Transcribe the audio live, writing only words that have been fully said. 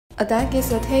A deck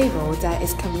is a table that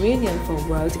is convenient for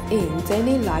work in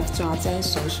daily life jobs and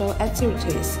social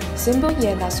activities. Simple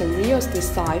yet luxurious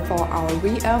design for our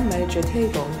VL manager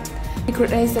table. It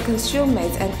creates a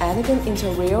custom-made and elegant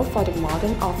interior for the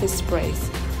modern office space.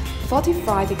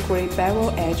 45-degree bevel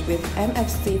edge with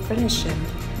MFC finishing.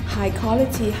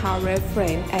 High-quality hardware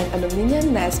frame and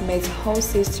aluminum legs makes the whole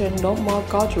system look more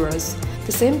gorgeous.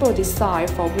 The simple design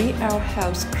for VL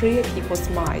helps clear people's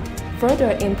mind,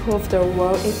 further improve the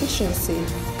work efficiency.